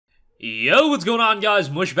Yo, what's going on, guys?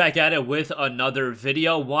 Mush back at it with another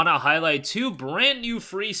video. Wanna highlight two brand new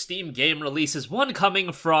free Steam game releases. One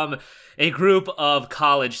coming from a group of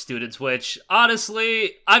college students, which,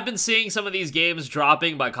 honestly, I've been seeing some of these games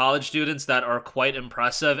dropping by college students that are quite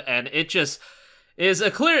impressive, and it just is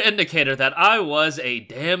a clear indicator that I was a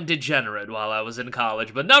damn degenerate while I was in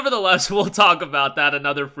college. But nevertheless, we'll talk about that,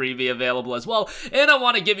 another freebie available as well. And I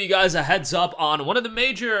want to give you guys a heads up on one of the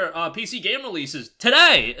major PC game releases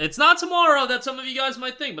today. It's not tomorrow that some of you guys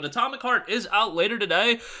might think, but Atomic Heart is out later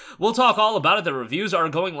today. We'll talk all about it. The reviews are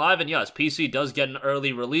going live, and yes, PC does get an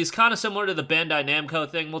early release, kind of similar to the Bandai Namco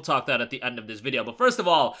thing. We'll talk that at the end of this video. But first of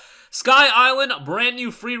all, Sky Island, brand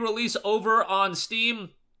new free release over on Steam.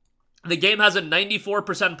 The game has a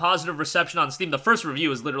 94% positive reception on Steam. The first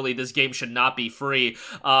review is literally, this game should not be free.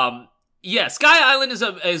 Yeah, Sky Island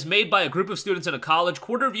is made by a group of students in a college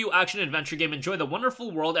quarter-view action-adventure game. Enjoy the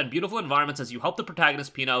wonderful world and beautiful environments as you help the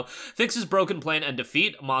protagonist, Pino, fix his broken plane and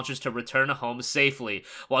defeat monsters to return home safely.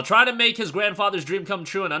 While trying to make his grandfather's dream come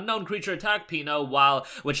true, an unknown creature attacked Pino,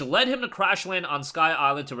 which led him to crash land on Sky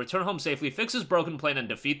Island to return home safely, fix his broken plane, and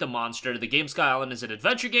defeat the monster. The game Sky Island is an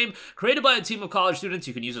adventure game created by a team of college students.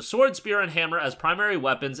 You can use a sword, spear, and hammer as primary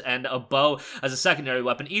weapons and a bow as a secondary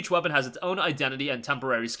weapon. Each weapon has its own identity and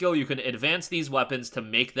temporary skill. You can advance these weapons to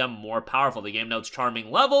make them more powerful. The game notes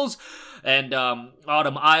charming levels and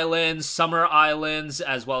Autumn Islands, Summer Islands,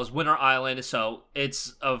 as well as Winter Island. So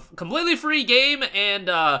it's a completely free game, and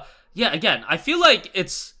yeah, again, I feel like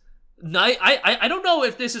it's I don't know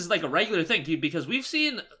if this is like a regular thing, because we've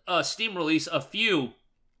seen Steam release a few,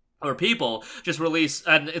 or people just release,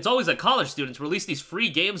 and it's always like college students release these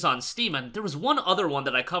free games on Steam. And there was one other one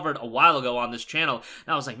that I covered a while ago on this channel,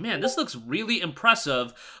 and I was like, man, this looks really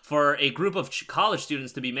impressive for a group of college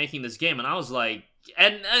students to be making this game. And I was like,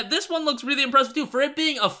 and this one looks really impressive too, for it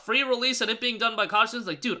being a free release and it being done by college students.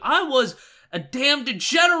 Like, dude, I was a damn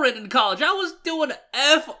degenerate in college. I was doing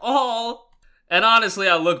F all. And honestly,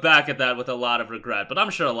 I look back at that with a lot of regret, but I'm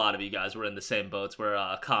sure a lot of you guys were in the same boats where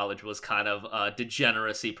college was kind of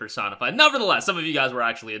degeneracy personified. Nevertheless, some of you guys were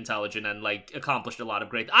actually intelligent and, like, accomplished a lot of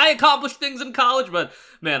great... I accomplished things in college, but,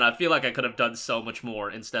 man, I feel like I could have done so much more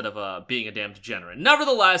instead of being a damn degenerate.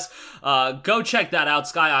 Nevertheless, go check that out.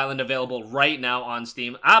 Sky Island available right now on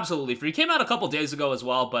Steam. Absolutely free. Came out a couple days ago as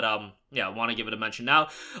well, but, yeah, I want to give it a mention now.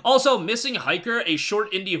 Also, Missing Hiker, a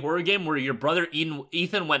short indie horror game where your brother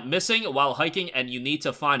Ethan went missing while hiking and you need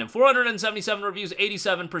to find him. 477 reviews,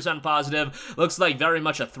 87% positive. Looks like very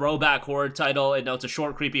much a throwback horror title. It notes a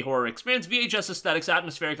short, creepy horror experience, VHS aesthetics,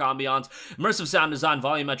 atmospheric ambiance, immersive sound design,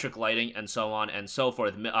 volumetric lighting, and so on and so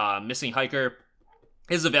forth. Missing Hiker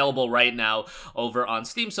is available right now over on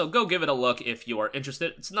Steam, so go give it a look if you are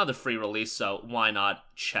interested. It's another free release, so why not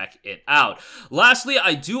check it out? Lastly,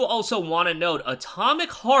 I do also want to note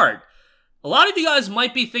Atomic Heart. A lot of you guys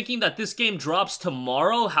might be thinking that this game drops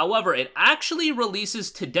tomorrow. However, it actually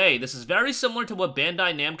releases today. This is very similar to what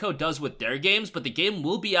Bandai Namco does with their games, but the game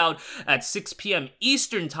will be out at 6 p.m.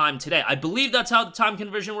 Eastern time today. I believe that's how the time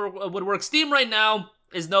conversion would work. Steam right now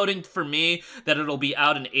is noting for me that it'll be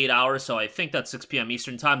out in 8 hours, so I think that's 6 p.m.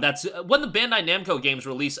 Eastern time. That's when the Bandai Namco games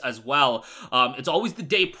release as well. It's always the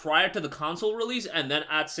day prior to the console release, and then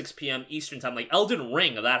at 6 p.m. Eastern time. Like Elden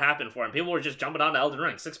Ring, that happened for him. People were just jumping on to Elden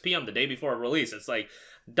Ring, 6 p.m. the day before release. It's like,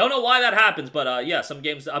 don't know why that happens, but yeah, some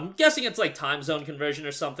games, I'm guessing it's like time zone conversion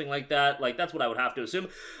or something like that. Like, that's what I would have to assume.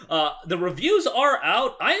 The reviews are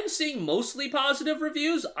out. I am seeing mostly positive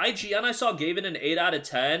reviews. IGN, I saw, gave it an 8 out of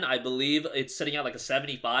 10. I believe it's sitting at like a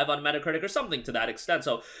 75 on Metacritic or something to that extent.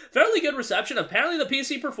 So, fairly good reception. Apparently, the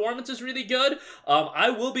PC performance is really good.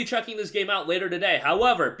 I will be checking this game out later today.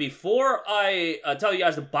 However, before I tell you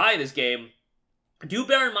guys to buy this game, do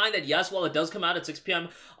bear in mind that, yes, while it does come out at 6 p.m.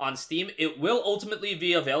 on Steam, it will ultimately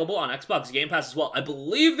be available on Xbox Game Pass as well. I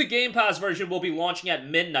believe the Game Pass version will be launching at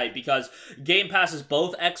midnight because Game Pass is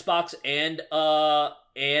both Xbox and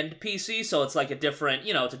PC, so it's like a different,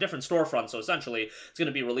 you know, it's a different storefront, so essentially it's going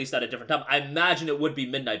to be released at a different time. I imagine it would be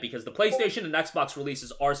midnight because the PlayStation and Xbox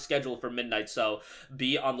releases are scheduled for midnight, so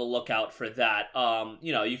be on the lookout for that.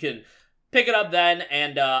 You know, you can pick it up then,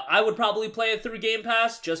 and I would probably play it through Game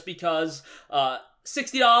Pass just because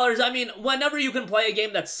 $60, I mean, whenever you can play a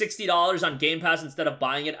game that's $60 on Game Pass instead of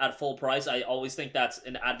buying it at full price, I always think that's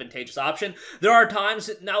an advantageous option. There are times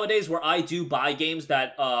nowadays where I do buy games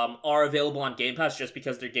that are available on Game Pass just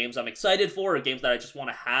because they're games I'm excited for, or games that I just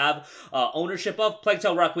want to have ownership of. Plague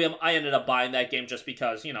Tale Requiem, I ended up buying that game just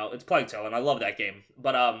because, you know, it's Plague Tale, and I love that game.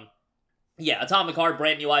 But, yeah, Atomic Heart,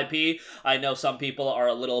 brand new IP. I know some people are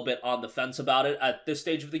a little bit on the fence about it at this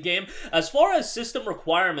stage of the game. As far as system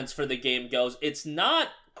requirements for the game goes, it's not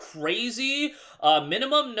crazy.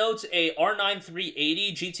 Minimum notes a R9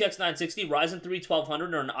 380, GTX 960, Ryzen 3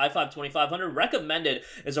 1200, or an i5 2500. Recommended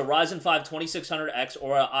is a Ryzen 5 2600X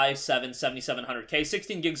or an i7 7700K.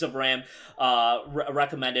 16 gigs of RAM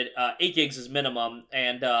recommended. 8 gigs is minimum,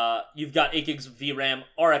 and you've got 8 gigs of VRAM,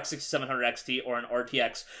 RX 6700 XT, or an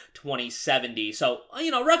RTX 2070. So,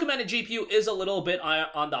 recommended GPU is a little bit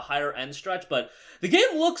on the higher end stretch, but the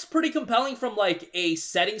game looks pretty compelling from, like, a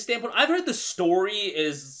setting standpoint. I've heard the story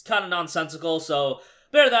is kind of nonsensical, so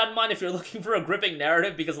bear that in mind if you're looking for a gripping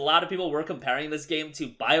narrative, because a lot of people were comparing this game to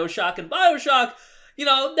BioShock, and BioShock,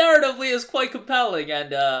 narratively is quite compelling,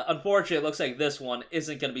 and unfortunately, it looks like this one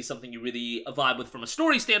isn't going to be something you really vibe with from a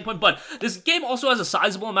story standpoint, but this game also has a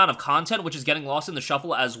sizable amount of content, which is getting lost in the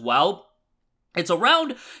shuffle as well. It's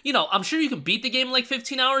around, I'm sure you can beat the game in like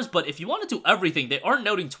 15 hours, but if you want to do everything, they are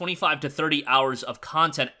noting 25 to 30 hours of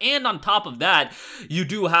content, and on top of that, you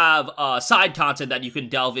do have side content that you can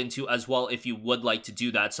delve into as well if you would like to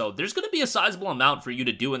do that, so there's going to be a sizable amount for you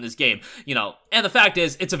to do in this game, and the fact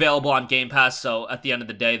is, it's available on Game Pass, so at the end of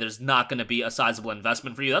the day, there's not going to be a sizable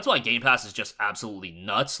investment for you. That's why Game Pass is just absolutely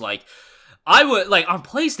nuts. Like, I would, like, on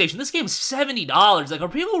PlayStation, this game's $70. Like, are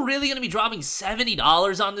people really going to be dropping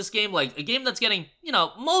 $70 on this game? Like, a game that's getting,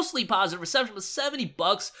 mostly positive reception, but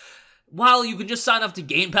 $70, while you can just sign up to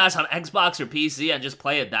Game Pass on Xbox or PC and just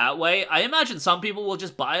play it that way. I imagine some people will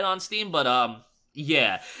just buy it on Steam, but,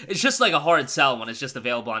 yeah, it's just like a hard sell when it's just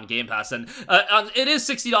available on Game Pass, and it is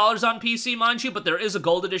 $60 on PC, mind you, but there is a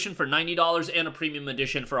Gold Edition for $90 and a Premium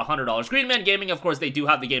Edition for $100. Green Man Gaming, of course, they do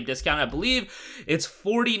have the game discount. I believe it's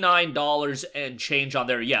 $49 and change on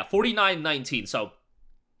there. Yeah, $49.19, so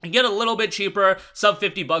you get a little bit cheaper, sub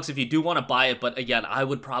 $50 if you do want to buy it, but again, I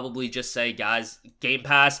would probably just say, guys, Game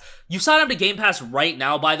Pass. You sign up to Game Pass right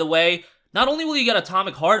now, by the way. Not only will you get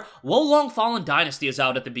Atomic Heart, Wo Long Fallen Dynasty is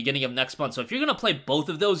out at the beginning of next month, so if you're going to play both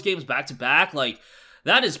of those games back-to-back, like,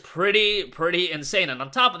 that is pretty insane. And on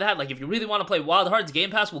top of that, like, if you really want to play Wild Hearts,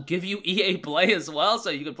 Game Pass will give you EA Play as well, so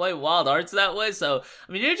you can play Wild Hearts that way. So,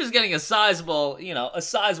 I mean, you're just getting a sizable, a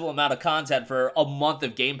sizable amount of content for a month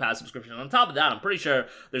of Game Pass subscription. And on top of that, I'm pretty sure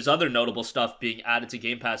there's other notable stuff being added to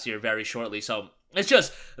Game Pass here very shortly, so it's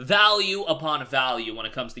just value upon value when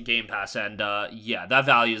it comes to Game Pass, and yeah, that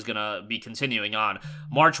value is gonna be continuing on.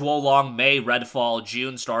 March, Wo Long, May, Redfall,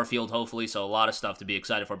 June, Starfield, hopefully, so a lot of stuff to be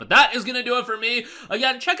excited for. But that is gonna do it for me.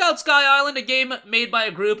 Again, check out Sky Island, a game made by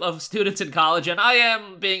a group of students in college, and I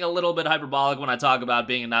am being a little bit hyperbolic when I talk about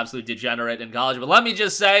being an absolute degenerate in college, but let me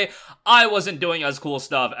just say, I wasn't doing as cool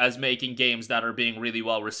stuff as making games that are being really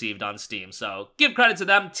well received on Steam, so give credit to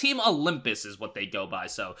them. Team Olympus is what they go by,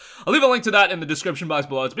 so I'll leave a link to that in the description box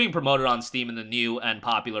below. It's being promoted on Steam in the new and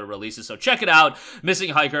popular releases, so check it out. Missing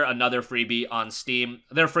Hiker, another freebie on Steam.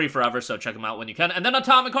 They're free forever, so check them out when you can. And then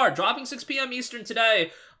Atomic Heart, dropping 6 p.m. Eastern today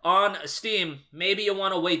on Steam. Maybe you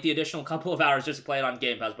want to wait the additional couple of hours just to play it on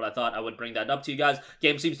Game Pass, but I thought I would bring that up to you guys.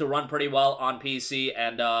 Game seems to run pretty well on PC,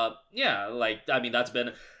 and yeah, like, I mean, that's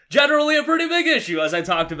been generally a pretty big issue, as I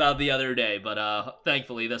talked about the other day, but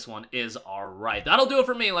thankfully this one is alright. That'll do it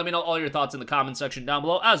for me. Let me know all your thoughts in the comment section down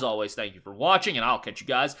below. As always, thank you for watching, and I'll catch you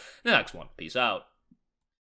guys in the next one. Peace out.